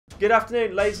Good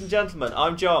afternoon, ladies and gentlemen.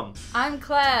 I'm John. I'm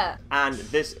Claire. And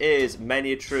this is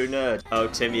Many a True Nerd. Oh,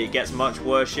 Timmy, it gets much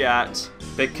worse yet.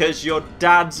 Because your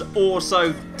dad's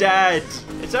also dead.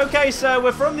 It's okay, sir.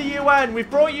 We're from the UN. We've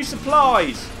brought you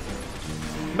supplies.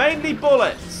 Mainly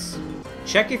bullets.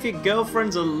 Check if your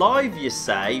girlfriend's alive, you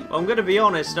say? Well, I'm going to be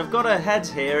honest. I've got her head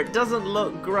here. It doesn't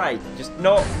look great. Just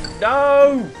not...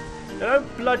 No!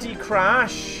 Don't bloody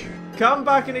crash. Come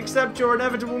back and accept your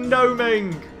inevitable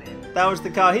gnoming. That was the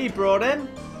car he brought in.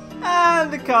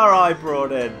 And the car I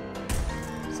brought in.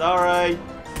 Sorry.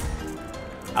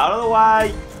 Out of the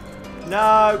way.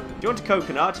 No. Do you want a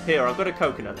coconut? Here, I've got a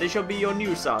coconut. This shall be your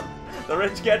new son. The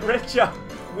rich get richer.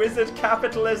 Wizard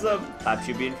capitalism. Perhaps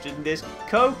you'd be interested in this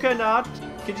coconut.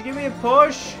 Could you give me a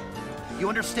push? You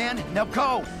understand? Now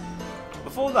go!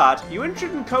 Before that, you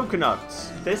interested in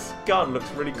coconuts? This gun looks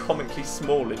really comically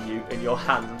small in your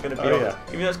hand, I'm going to be honest. Yeah.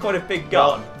 Even though it's quite a big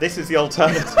gun. Well, this is the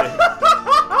alternative.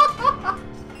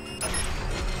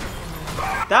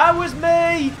 That was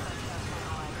me!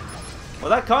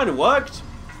 Well, that kind of worked.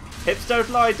 Hips don't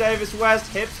lie, Davis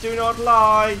West. Hips do not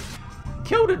lie.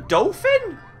 Killed a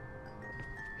dolphin?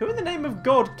 Who in the name of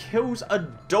God kills a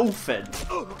dolphin?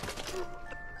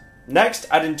 Next,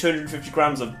 add in 250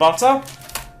 grams of butter.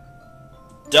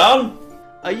 Done.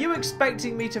 Are you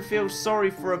expecting me to feel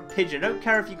sorry for a pigeon? I don't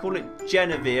care if you call it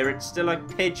Genevieve, it's still a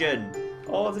pigeon.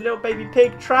 Oh, the little baby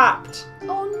pig trapped.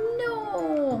 Oh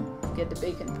no! Get the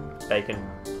bacon. Bacon.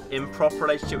 Improper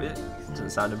relationship with it.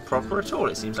 Doesn't sound improper at all.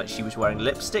 It seems like she was wearing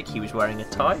lipstick, he was wearing a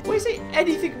tie. Why is it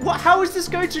anything? What? How is this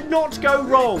going to not go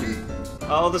wrong?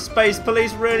 Oh, the space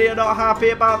police really are not happy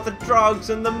about the drugs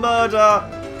and the murder.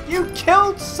 You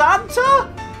killed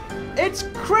Santa? It's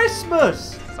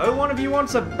Christmas. Oh, one of you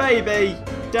wants a baby.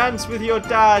 Dance with your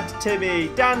dad, Timmy.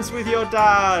 Dance with your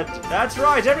dad. That's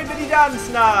right, everybody dance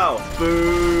now.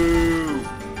 Boo.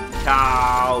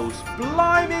 Cows.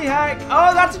 Blimey heck.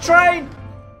 Oh, that's a train.